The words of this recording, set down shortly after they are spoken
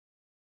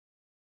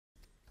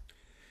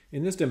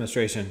In this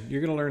demonstration,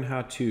 you're going to learn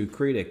how to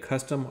create a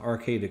custom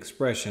arcade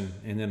expression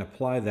and then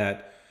apply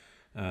that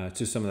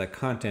to some of the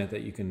content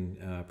that you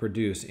can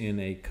produce in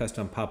a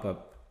custom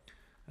pop-up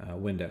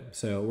window.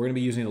 So we're going to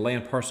be using the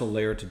land parcel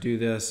layer to do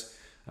this.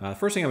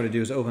 First thing I'm going to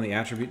do is open the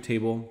attribute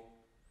table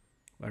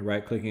by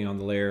right-clicking on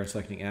the layer and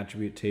selecting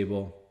attribute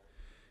table.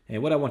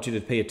 And what I want you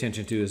to pay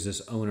attention to is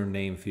this owner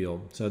name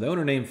field. So the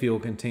owner name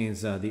field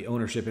contains the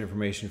ownership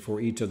information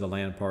for each of the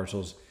land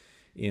parcels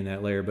in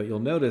that layer, but you'll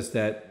notice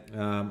that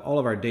all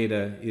of our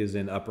data is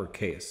in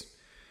uppercase.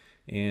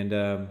 And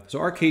so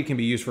Arcade can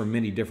be used for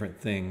many different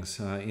things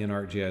in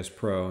ArcGIS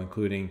Pro,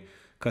 including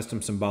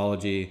custom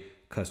symbology,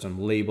 custom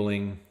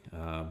labeling,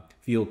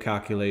 field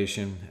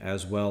calculation,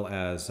 as well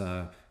as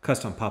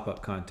custom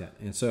pop-up content.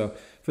 And so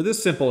for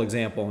this simple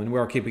example, and we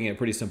are keeping it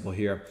pretty simple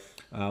here,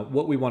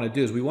 what we want to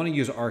do is we want to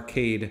use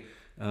Arcade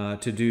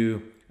to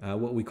do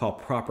what we call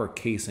proper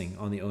casing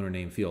on the owner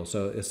name field.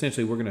 So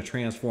essentially we're going to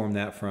transform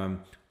that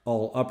from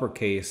all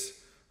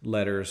uppercase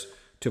letters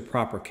to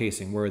proper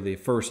casing, where the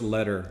first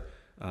letter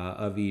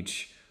of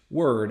each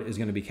word is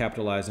going to be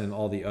capitalized and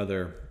all the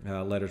other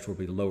letters will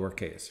be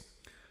lowercase.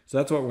 So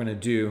that's what we're going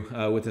to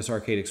do with this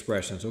arcade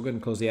expression. So we'll go ahead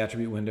and close the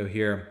attribute window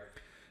here.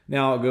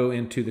 Now I'll go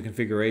into the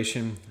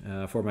configuration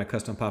for my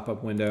custom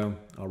pop-up window.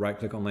 I'll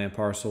right-click on land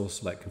parcel,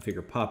 select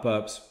configure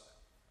pop-ups.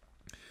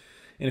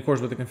 And of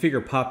course with the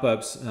configure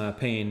pop-ups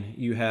pane,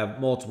 you have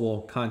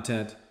multiple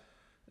content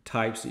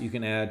types that you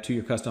can add to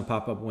your custom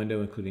pop-up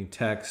window, including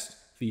text,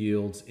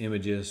 fields,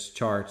 images,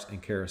 charts,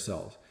 and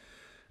carousels.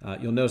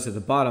 You'll notice at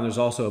the bottom there's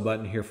also a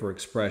button here for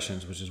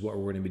expressions, which is what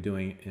we're going to be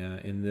doing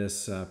in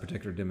this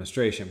particular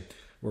demonstration,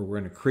 where we're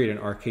going to create an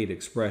arcade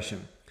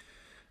expression.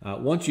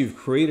 Once you've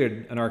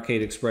created an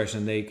arcade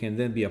expression, they can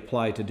then be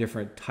applied to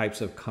different types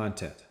of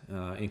content,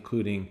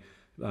 including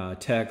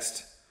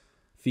text,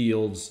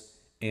 fields,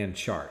 and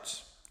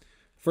charts.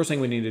 First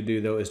thing we need to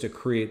do, though, is to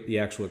create the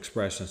actual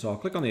expression. So I'll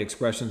click on the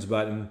expressions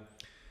button,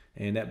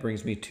 and that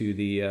brings me to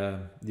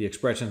the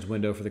expressions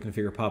window for the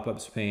configure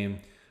pop-ups pane.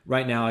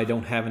 Right now I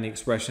don't have any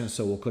expressions,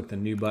 so we'll click the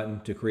new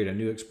button to create a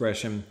new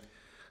expression.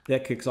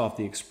 That kicks off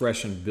the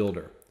expression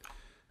builder.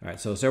 All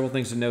right, so several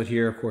things to note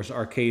here. Of course,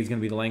 Arcade is going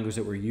to be the language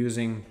that we're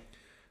using.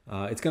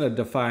 It's going to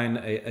define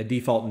a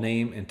default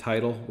name and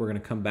title. We're going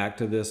to come back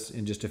to this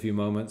in just a few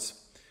moments.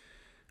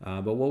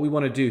 But what we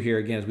want to do here,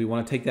 again, is we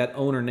want to take that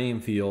owner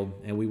name field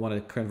and we want to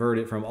convert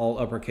it from all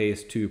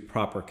uppercase to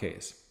proper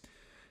case.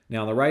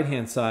 Now on the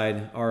right-hand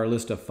side are a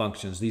list of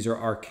functions. These are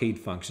arcade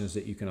functions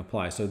that you can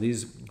apply. So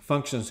these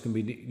functions can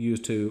be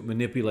used to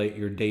manipulate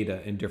your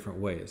data in different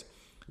ways.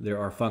 There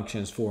are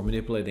functions for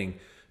manipulating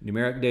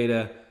numeric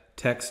data,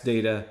 text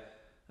data,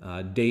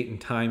 date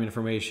and time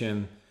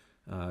information,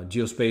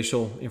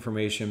 geospatial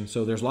information.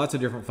 So there's lots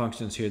of different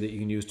functions here that you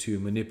can use to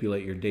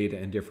manipulate your data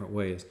in different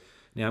ways.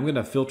 Now I'm going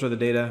to filter the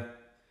data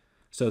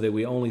so that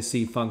we only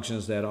see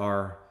functions that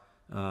are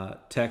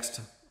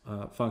text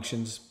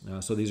functions.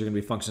 So these are going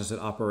to be functions that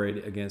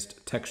operate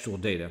against textual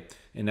data,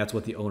 and that's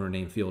what the owner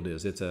name field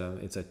is. It's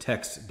a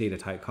text data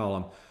type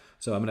column.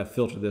 So I'm going to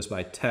filter this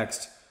by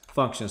text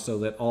functions so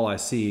that all I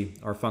see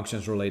are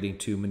functions relating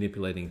to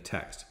manipulating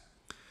text.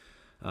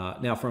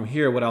 Now from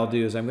here, what I'll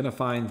do is I'm going to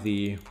find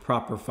the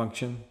proper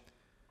function,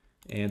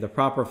 and the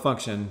proper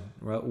function,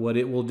 what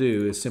it will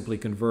do is simply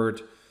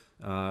convert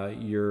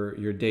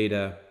your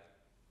data,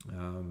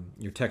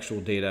 your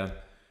textual data,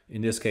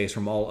 in this case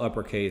from all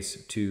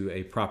uppercase to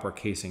a proper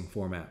casing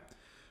format.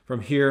 From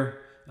here,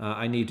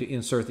 I need to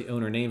insert the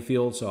owner name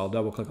field, so I'll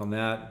double click on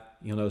that.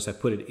 You'll notice I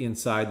put it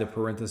inside the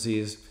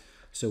parentheses.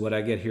 So what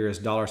I get here is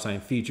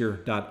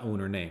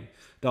 $feature.ownerName.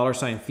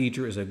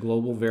 $feature is a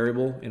global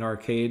variable in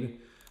Arcade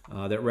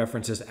that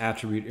references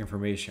attribute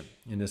information,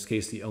 in this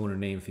case the owner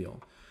name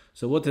field.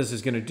 So what this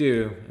is going to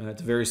do,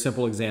 it's a very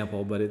simple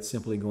example, but it's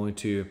simply going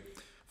to,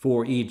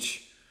 for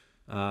each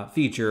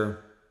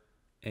feature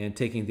and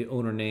taking the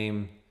owner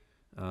name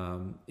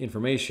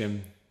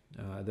information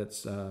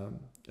that's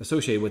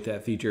associated with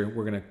that feature,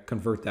 we're going to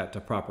convert that to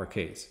proper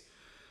case.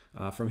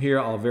 From here,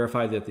 I'll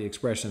verify that the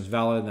expression is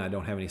valid and I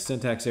don't have any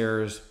syntax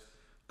errors.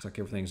 Looks like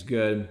everything's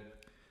good.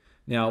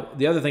 Now,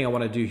 the other thing I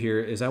want to do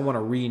here is I want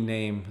to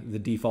rename the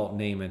default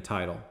name and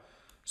title.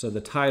 So the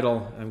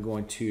title, I'm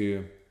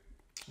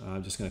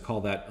just going to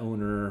call that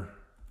owner,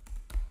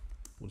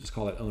 we'll just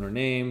call it owner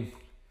name.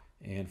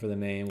 And for the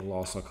name, we'll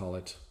also call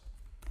it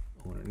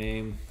owner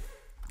name.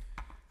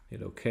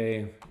 Hit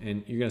OK.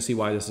 And you're going to see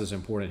why this is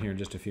important here in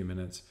just a few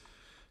minutes.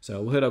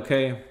 So we'll hit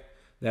OK.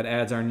 That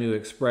adds our new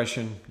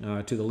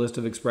expression to the list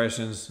of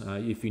expressions.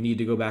 If you need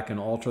to go back and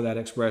alter that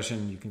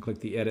expression, you can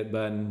click the edit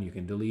button. You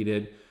can delete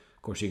it.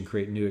 Of course, you can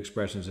create new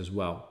expressions as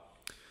well.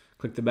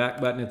 Click the back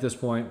button at this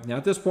point. Now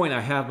at this point, I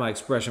have my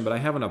expression, but I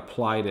haven't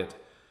applied it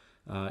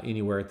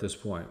anywhere at this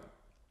point.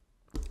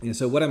 And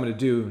so what I'm going to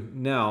do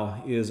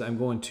now is I'm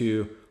going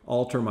to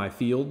alter my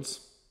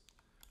fields.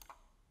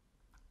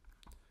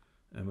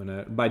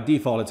 By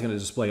default, it's going to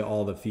display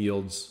all the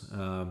fields,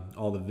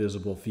 all the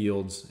visible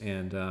fields,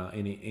 and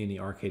any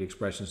arcade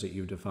expressions that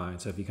you've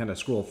defined. So if you kind of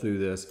scroll through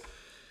this,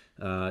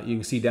 You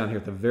can see down here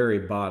at the very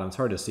bottom, it's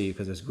hard to see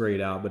because it's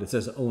grayed out, but it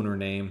says owner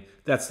name.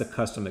 That's the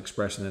custom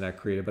expression that I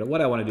created. But what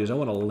I want to do is I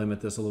want to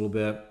limit this a little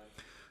bit.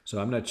 So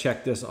I'm going to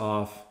check this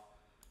off,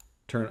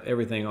 turn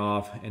everything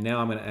off, and now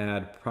I'm going to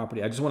add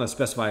property. I just want to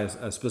specify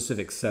a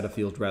specific set of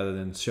fields rather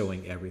than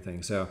showing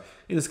everything. So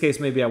in this case,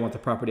 maybe I want the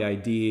property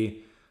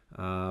ID.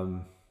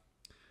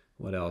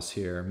 What else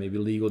here? Maybe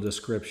legal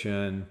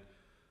description,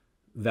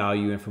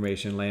 value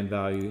information, land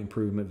value,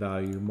 improvement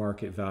value,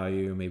 market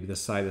value, maybe the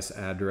situs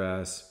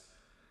address.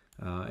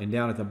 And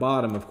down at the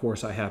bottom, of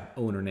course, I have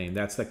owner name.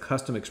 That's the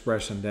custom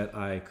expression that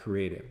I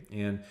created.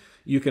 And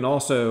you can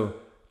also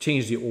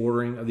change the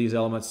ordering of these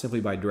elements simply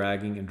by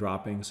dragging and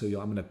dropping. So I'm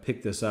going to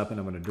pick this up and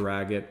I'm going to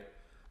drag it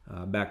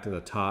back to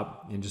the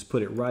top and just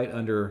put it right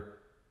under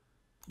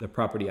the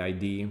property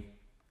ID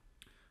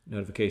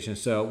notification.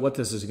 So what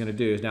this is going to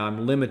do is now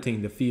I'm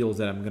limiting the fields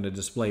that I'm going to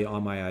display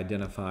on my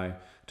identify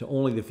to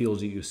only the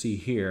fields that you see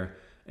here.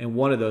 And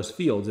one of those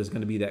fields is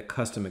going to be that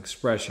custom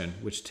expression,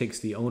 which takes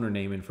the owner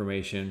name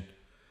information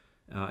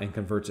and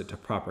converts it to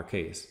proper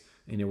case.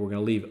 And then we're going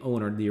to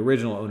leave the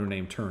original owner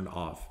name turned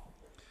off.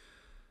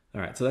 All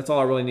right, so that's all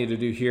I really need to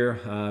do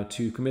here.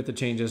 To commit the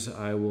changes,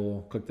 I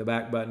will click the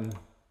back button.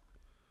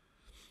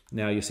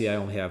 Now you see I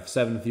only have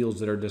 7 fields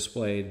that are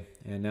displayed.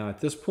 And now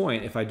at this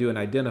point, if I do an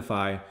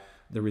identify,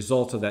 the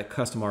results of that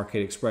custom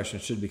arcade expression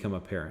should become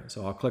apparent.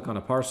 So I'll click on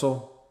a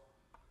parcel.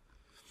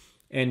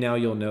 And now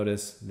you'll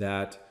notice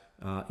that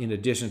in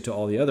addition to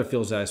all the other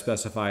fields that I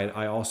specified,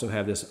 I also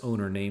have this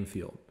owner name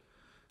field.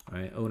 All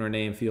right, owner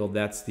name field,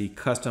 that's the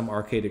custom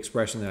arcade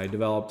expression that I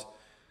developed.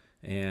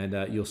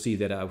 And you'll see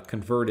that I've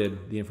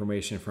converted the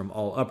information from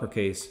all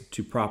uppercase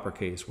to proper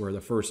case, where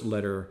the first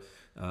letter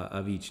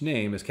of each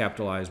name is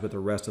capitalized, but the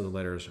rest of the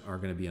letters are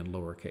going to be in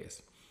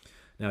lowercase.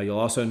 Now you'll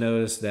also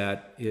notice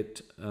that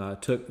it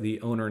took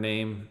the owner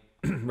name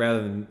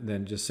rather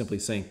than just simply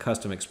saying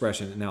custom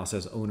expression. It now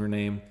says owner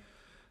name.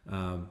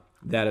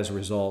 That is a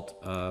result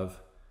of,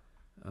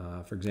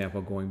 for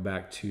example, going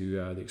back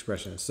to the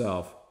expression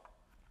itself.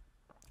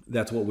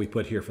 That's what we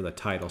put here for the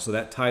title. So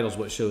that title is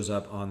what shows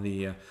up on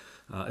the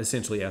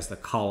essentially as the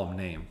column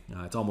name.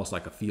 It's almost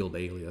like a field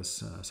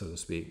alias, so to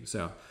speak.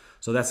 So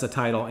that's the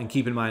title. And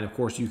keep in mind, of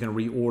course, you can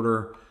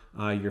reorder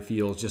your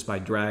fields just by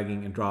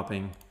dragging and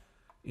dropping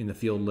in the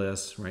field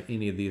list. Right?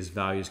 Any of these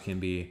values can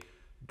be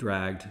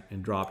dragged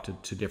and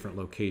dropped to different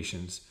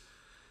locations.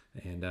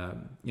 And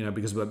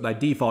because by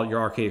default your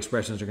arcade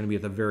expressions are going to be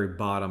at the very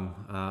bottom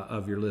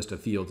of your list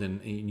of fields,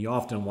 and you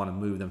often want to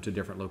move them to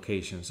different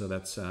locations. So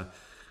that's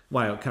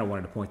why I kind of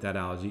wanted to point that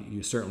out. Is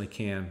you certainly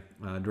can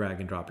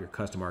drag and drop your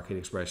custom arcade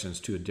expressions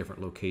to a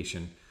different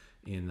location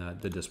in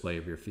the display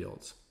of your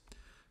fields.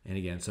 And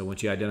again, so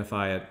once you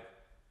identify it,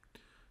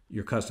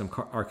 your custom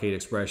arcade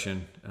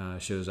expression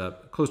shows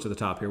up close to the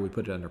top here. We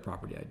put it under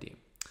property ID.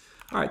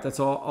 All right, that's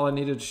all I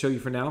needed to show you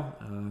for now.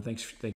 Thanks.